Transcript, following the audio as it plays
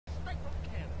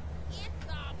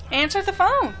Answer the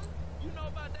phone.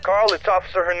 Carl, it's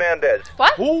Officer Hernandez.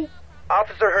 What? Who?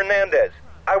 Officer Hernandez.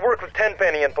 I work with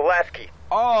Tenpenny and Pulaski.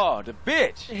 Oh, the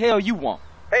bitch. The hell you want?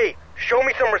 Hey, show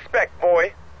me some respect,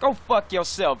 boy. Go fuck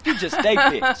yourself. You just stay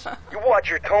bitch. You watch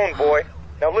your tone, boy.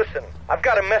 Now listen, I've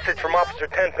got a message from Officer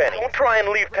Tenpenny. Don't try and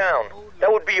leave town.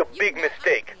 That would be a big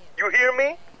mistake. You hear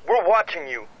me? We're watching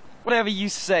you. Whatever you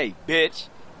say, bitch.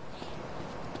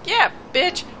 Yeah,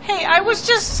 bitch. Hey, I was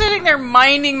just sitting there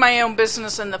minding my own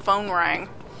business and the phone rang.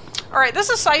 Alright, this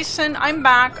is Sison. I'm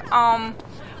back.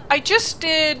 I just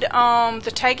did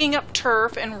the tagging up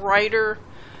turf and Ryder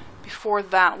before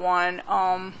that one.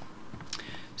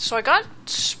 So I got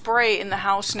spray in the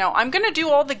house now. I'm going to do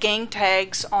all the gang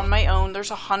tags on my own. There's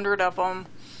 100 of them.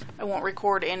 I won't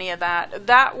record any of that.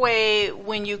 That way,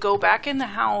 when you go back in the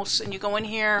house and you go in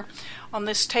here on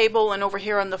this table and over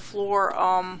here on the floor,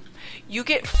 you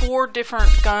get 4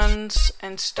 different guns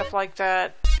and stuff like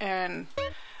that. And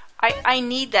I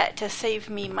need that to save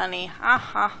me money.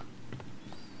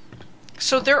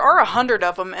 So there are 100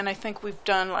 of them, and I think we've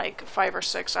done like 5 or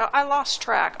 6. I lost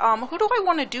track. Who do I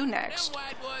want to do next? Them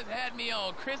white boys had me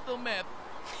on crystal meth.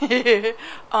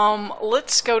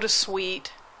 Let's go to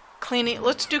Sweet. Cleaning.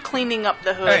 Let's do cleaning up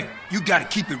the hood. Hey, you gotta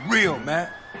keep it real,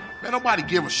 man. Man, nobody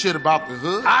give a shit about the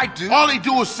hood. I do. All they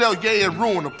do is sell yay and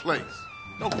ruin the place.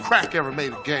 No crack ever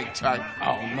made a gang type.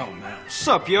 I don't know, man. What's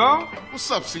up, y'all? What's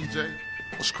up, CJ?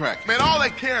 What's crack? Man, all they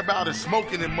care about is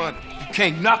smoking and money. You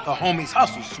can't knock a homie's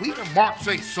hustle, Sweet. Them marks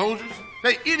ain't soldiers.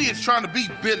 They idiots trying to be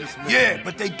businessmen. Yeah,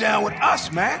 but they down with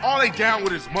us, man. All they down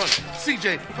with is money.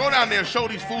 CJ, go down there and show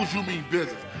these fools you mean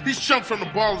business. These chumps from the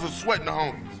ballers are sweating the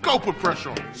homies. Go put pressure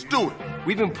on them. Let's do it.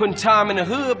 We've been putting time in the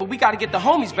hood, but we gotta get the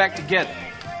homies back together.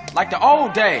 Like the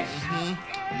old days.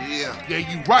 Yeah,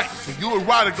 you right. So you and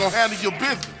Ryder gonna handle your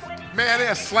business. Man,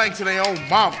 they're slang to their own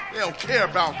mama. They don't care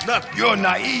about nothing. You're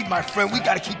naive, my friend. We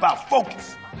gotta keep our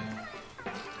focus.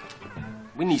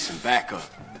 We need some backup.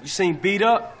 You seen Beat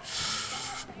Up?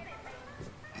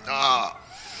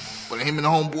 But him and the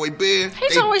homeboy Bear,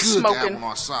 He's they always good smoking. to have on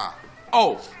our side.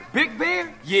 Oh, Big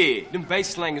Bear? Yeah, them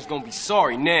bass slangers gonna be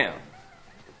sorry now.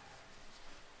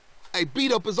 Hey,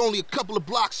 Beat Up is only a couple of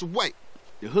blocks away.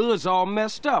 The hood's all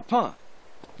messed up, huh?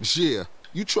 Yeah,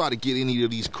 you try to get any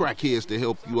of these crackheads to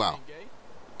help you out.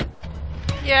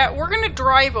 Yeah, we're gonna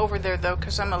drive over there though,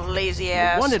 cause I'm a lazy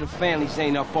ass. One of the families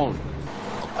ain't up on it.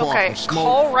 Okay,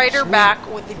 call Ryder back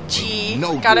with a G.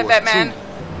 No Got it, doors, Batman? too.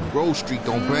 Grove Street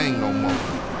don't bang no more.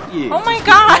 Yeah, Oh my just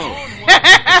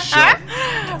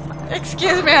god!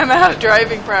 Excuse me, I'm out of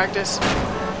driving practice.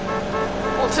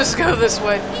 We'll just go this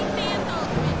way.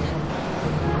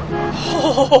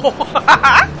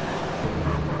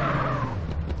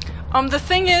 The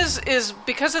thing is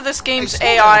because of this game's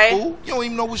Hey, slow down, AI, fool. You don't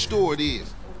even know which store it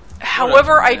is.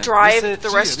 however I man. drive, This it. the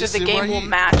rest Yeah, of the this it game right will here.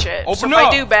 match it. So Open if I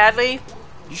up. do badly,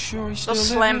 You sure he's they'll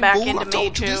still slam living? back Fool, I into me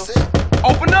told you too. this it.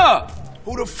 Open up!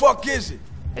 Who the fuck is it?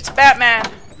 It's Batman.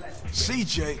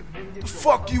 CJ, the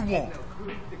fuck you want?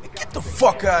 Get the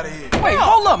fuck out of here. Wait,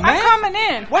 hold up, man. I'm coming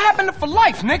in. What happened to for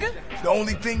life, nigga? The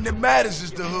only thing that matters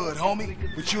is the hood, homie.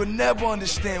 But you'll never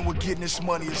understand what getting this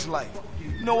money is like.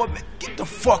 You know what, man? Get the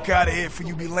fuck out of here before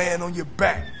you be laying on your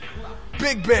back.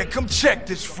 Big Bear, come check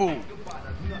this fool.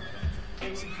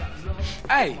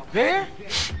 Hey, Bear?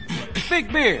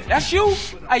 Big Bear, that's you?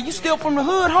 Hey, you still from the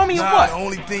hood, homie, or Nah, what? the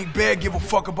only thing Bear give a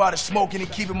fuck about is smoking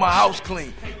and keeping my house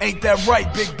clean. Ain't that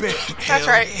right, Big Bear? That's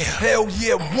right. Hell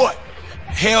yeah, what?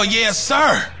 Hell yeah,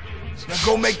 sir. Now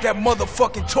go make that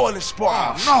motherfucking toilet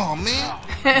spark. No,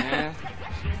 man.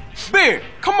 Bear,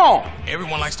 come on.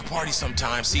 Everyone likes to party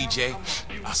sometimes, CJ.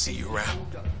 I'll see you around.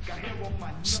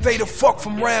 Stay the fuck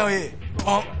from round here,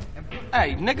 punk.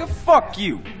 Hey, nigga, fuck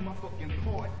you.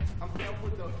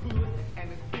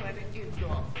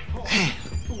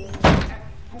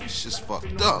 It's just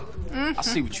fucked up. I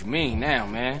see what you mean now,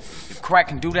 man. If Crack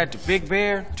can do that to Big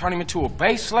Bear, turn him into a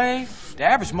base slave, the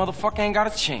average motherfucker ain't got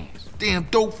a chance. Damn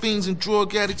dope fiends and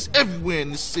drug addicts everywhere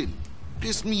in the city.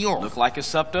 Piss me off. Look like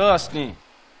it's up to us then.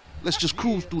 Let's just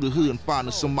cruise through the hood and find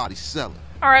us somebody selling.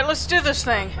 Alright, let's do this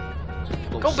thing.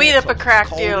 Go beat up a crack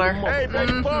dealer. Hey,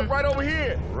 baby, pump right over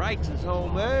here. Righteous,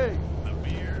 homie.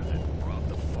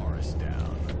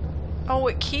 Oh,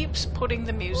 it keeps putting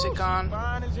the music on.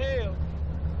 Fine as hell.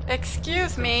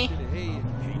 Excuse me.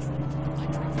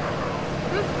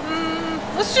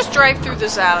 Let's just drive through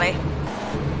this alley.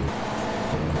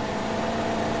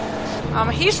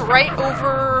 He's right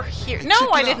over here. No, Check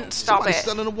I it out. didn't stop Somebody's it.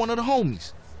 selling to one of the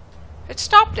homies. It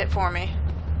stopped it for me.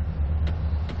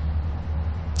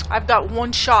 I've got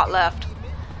one shot left.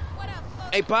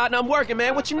 Hey, partner, I'm working,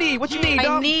 man. What you need? What you need, I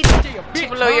dog? need to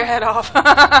blow your head off.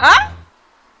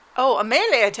 Oh, a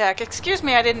melee attack. Excuse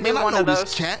me, I didn't do one of those.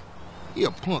 This cat. He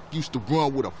a punk used to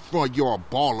run with a front yard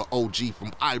baller OG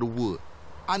from Idlewood.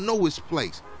 I know his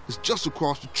place. It's just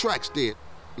across the tracks there.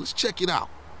 Let's check it out.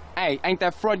 Hey, ain't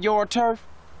that front yard turf?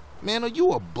 Man, are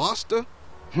you a buster?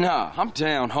 Nah, I'm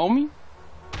down, homie.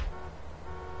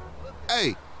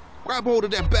 Hey, grab hold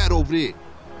of that bat over there.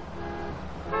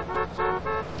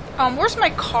 Where's my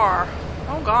car?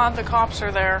 Oh god, the cops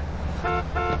are there.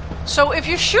 So if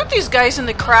you shoot these guys in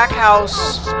the crack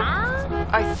house,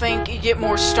 I think you get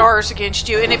more stars against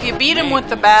you. And if you beat them with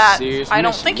the bat, I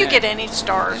don't think you get any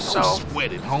stars. So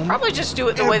probably just do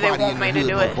it the way they want me to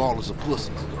do it.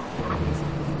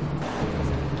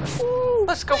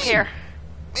 Let's go here.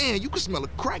 Man, you can smell a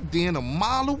crack den a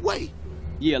mile away.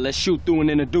 Yeah, let's shoot through and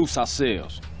introduce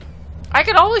ourselves. I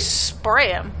could always spray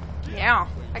him. Yeah,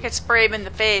 I could spray him in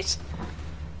the face.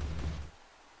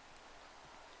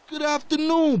 Good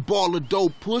afternoon, baller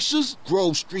dope pushers.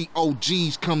 Grove Street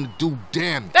OGs come to do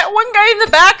damage. That one guy in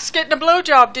the back's getting a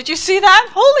blowjob. Did you see that?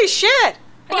 Holy shit!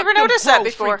 I never noticed that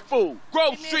before.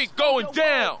 Grove Street going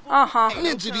down.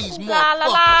 Ninja these motherfuckers. La la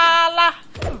la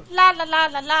la la la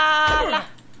la la la.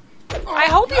 I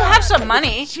hope you have some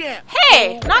money.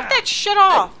 Hey, knock that shit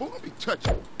off. Hey, let me touch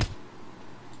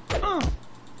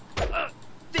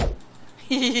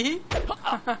you.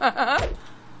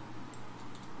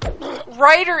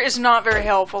 Ryder is not very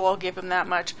helpful, I'll give him that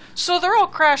much. So they're all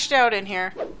crashed out in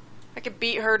here. I could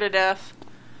beat her to death.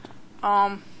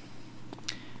 Yeah,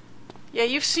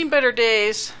 you've seen better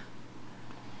days.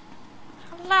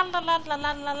 La la la la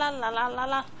la la la la la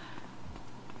la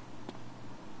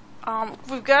la.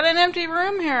 We've got an empty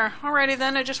room here. Alrighty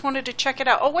then, I just wanted to check it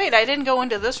out. Oh wait, I didn't go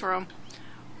into this room.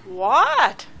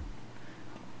 What?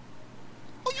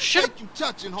 Oh, should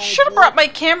have brought my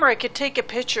camera. I could take a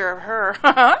picture of her.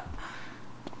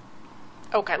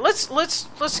 Okay, let's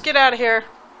get out of here.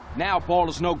 Now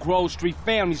ballers know Grove Street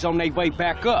families on their way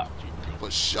back up.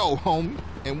 For sure, homie.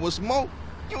 And what's more,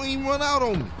 you ain't even run out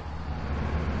on me.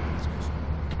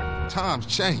 Times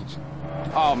change.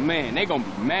 Oh man, they gonna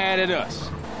be mad at us.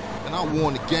 And I'll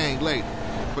warn the gang later.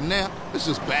 For now, let's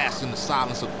just bask in the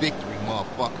silence of victory,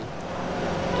 motherfucker.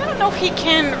 I don't know if he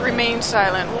can remain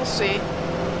silent. We'll see.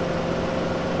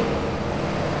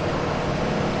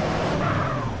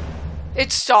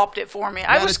 It stopped it for me.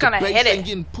 I was gonna hit it.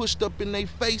 Getting pushed up in their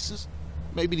faces.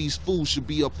 Maybe these fools should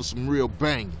be up for some real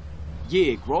banging.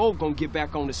 Yeah, Grove gonna get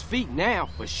back on his feet now,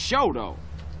 for sure though.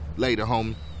 Later,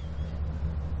 homie.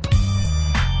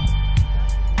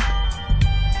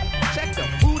 Check the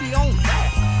booty on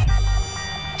that.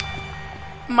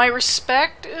 My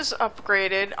respect is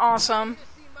upgraded. Awesome.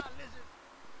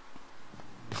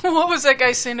 What was that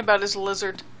guy saying about his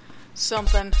lizard?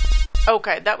 Something.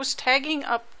 Okay, that was tagging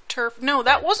up turf. No,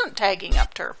 that wasn't tagging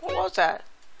up turf. What was that?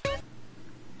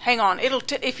 Hang on.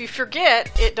 If you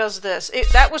forget, it does this.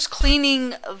 That was cleaning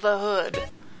the hood.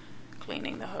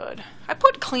 Cleaning the hood. I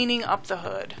put cleaning up the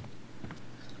hood.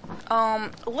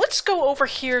 Let's go over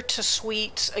here to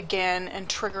Sweets again and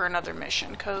trigger another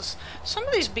mission, because some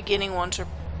of these beginning ones are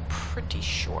pretty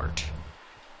short.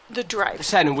 The drive.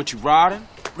 What's happening with you, Ryder?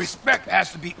 Respect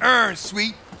has to be earned,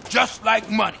 Sweet. Just like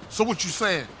money. So what you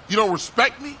saying? You don't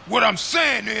respect me? What I'm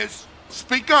saying is...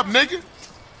 Speak up, nigga.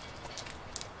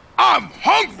 I'm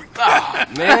hungry. Oh,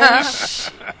 man.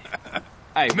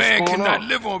 Hey, man cannot on?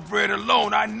 live on bread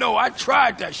alone. I know. I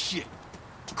tried that shit.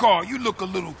 Carl, you look a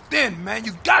little thin, man.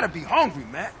 You gotta be hungry,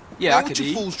 man. Yeah, man, I what could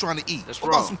you eat. fools trying to eat? That's what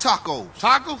about wrong. some tacos?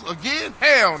 Tacos again?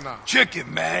 Hell no.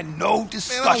 Chicken, man. No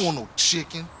discussion. Man, I don't want no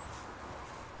chicken.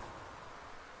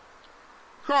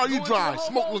 Carl, you dry.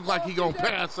 Smoke look like he gonna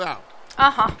pass out.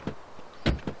 Uh-huh.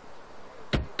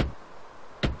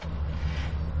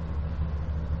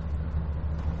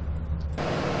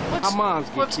 Our moms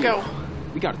get Let's killed. go.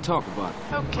 We gotta talk about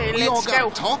it. Okay, We all let's gotta go.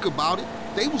 talk about it.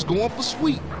 They was going for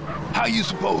Sweet. How you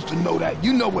supposed to know that?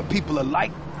 You know what people are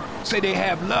like. Say they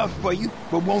have love for you,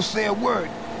 but won't say a word.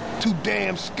 Too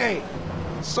damn scared.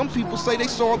 Some people say they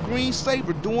saw a green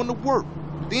Saber doing the work,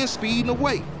 then speeding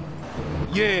away.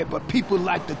 Yeah, but people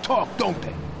like to talk, don't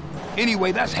they?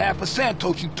 Anyway, that's half of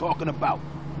Santos you talking about.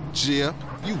 Yeah,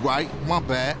 you right. My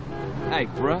bad. Hey,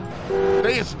 bruh.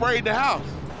 They had sprayed the house.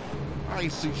 I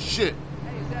ain't see shit.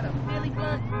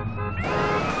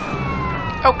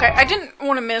 Okay, I didn't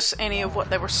want to miss any of what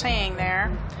they were saying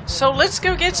there. So let's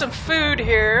go get some food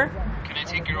here. Can I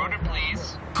take your order,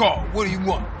 please? Carl, what do you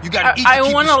want? You gotta eat. I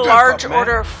keep want your a stuff large up, man.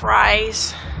 order of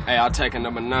fries Hey, I'll take a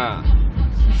number 9.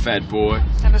 Fat boy.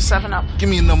 and a 7-Up. Give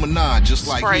me a number 9, just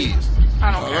like Sprite. his.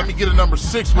 I don't care. Let me get a number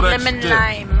 6 with extra Lemon dip.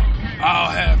 lime.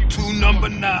 I'll have 2 number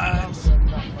 9s,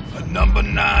 a number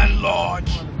 9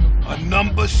 large, a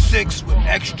number 6 with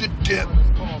extra dip,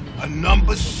 a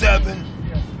number 7,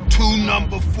 2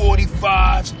 number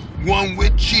 45s, 1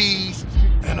 with cheese,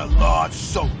 and a large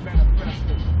soda.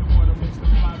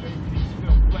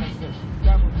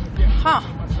 Huh.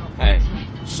 Hey,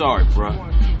 sorry,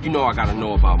 bruh. You know I gotta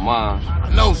know about mine.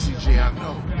 I know, CJ, I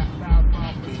know.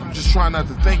 I'm just trying not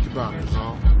to think about it, that's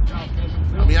all.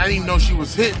 I mean, I didn't even know she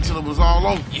was hit until it was all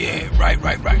over. Yeah, right.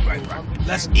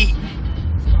 Let's eat.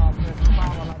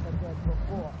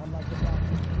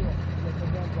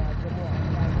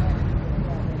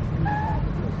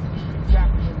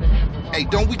 Hey,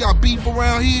 don't we got beef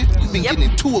around here? You been getting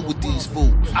into it with these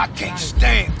fools. I can't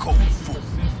stand cold food.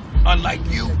 Unlike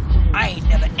you, I ain't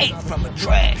never ate from a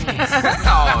trash can.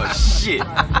 Oh, shit.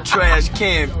 Trash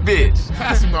can bitch.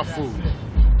 Pass me my food.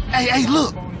 Hey,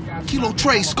 look. Kilo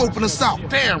Trey scoping us out.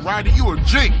 Damn, Ryder, you a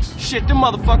jinx. Shit, them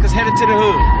motherfuckers headed to the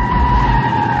hood.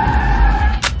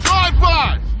 Drive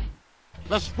by.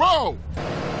 Let's roll.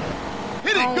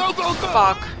 Hit it, go.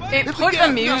 Fuck. It put the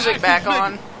music back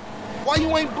on. Why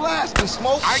you ain't blasting,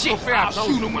 Smoke? I'll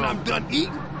shoot him when I'm done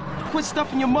eating. Quit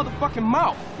stuffing your motherfucking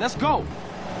mouth. Let's go.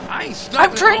 I ain't stuffing.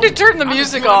 I'm trying to turn the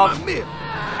music off.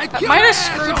 That might have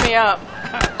screwed me up.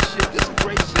 Shit, this is a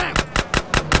great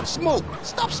sample. Smoke,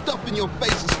 stop stuffing your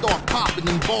face and start popping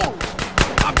them balls.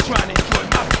 I'm trying to enjoy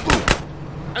my food.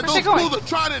 And Where's he those going? fools are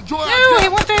trying to enjoy our No, he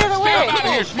death. went the other way. Get out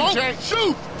of here, Smoke.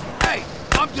 Shoot. Hey,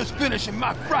 I'm just finishing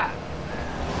my fry.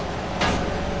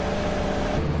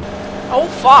 Oh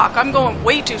fuck, I'm going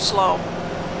way too slow.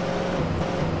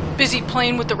 Busy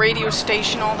playing with the radio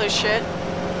station, all this shit.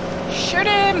 Shoot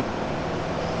him!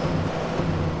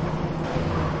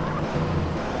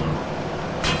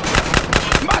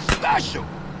 My special!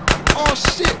 Oh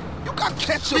shit, you got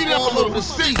ketchup Speed up all a little over the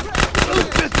seat. The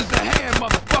business at hand,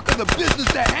 motherfucker, the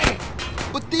business at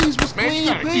hand. But these was Man,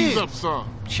 you clean gotta ease up pans.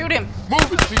 some. Shoot him.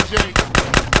 Move it, CJ.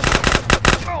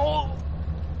 Oh.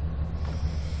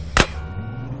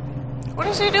 What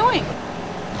is he doing?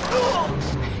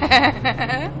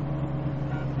 Damn.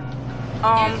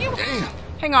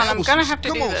 Hang on, That I'm was gonna some- have to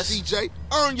do Come on, this. CJ,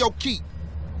 earn your keep.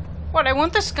 What? I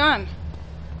want this gun.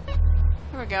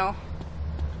 There we go.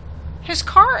 His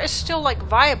car is still, like,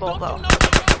 viable, though.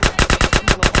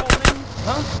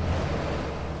 Huh?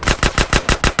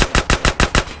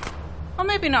 Oh,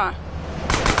 maybe not.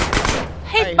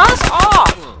 Hey, buzz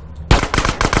off!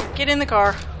 Get in the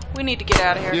car. We need to get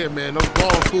out of here. Yeah, man, those ball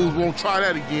fools won't try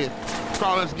that again.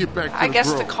 Carl, let's get back to I the guess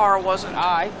grill. the car wasn't.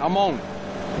 Alright, I'm on it.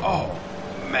 Oh,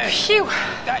 man. Phew.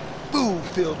 That food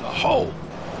filled a hole.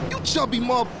 You chubby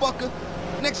motherfucker.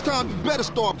 Next time you better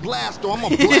start blast or I'm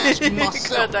gonna blast you Cut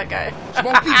myself. that guy.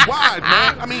 Smokey wide,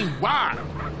 man. I mean, wide.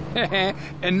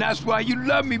 And that's why you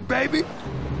love me, baby.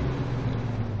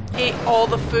 Ate all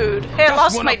the food. Hey, I Just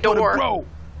lost one my up for the door. bro.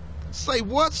 Say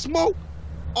what, Smoke?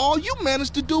 All you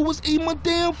managed to do was eat my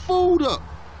damn food up.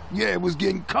 Yeah, it was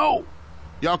getting cold.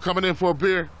 Y'all coming in for a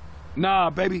beer? Nah,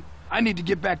 baby. I need to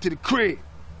get back to the crib.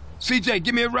 CJ,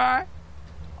 give me a ride.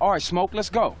 Alright, Smoke, let's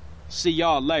go. See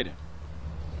y'all later.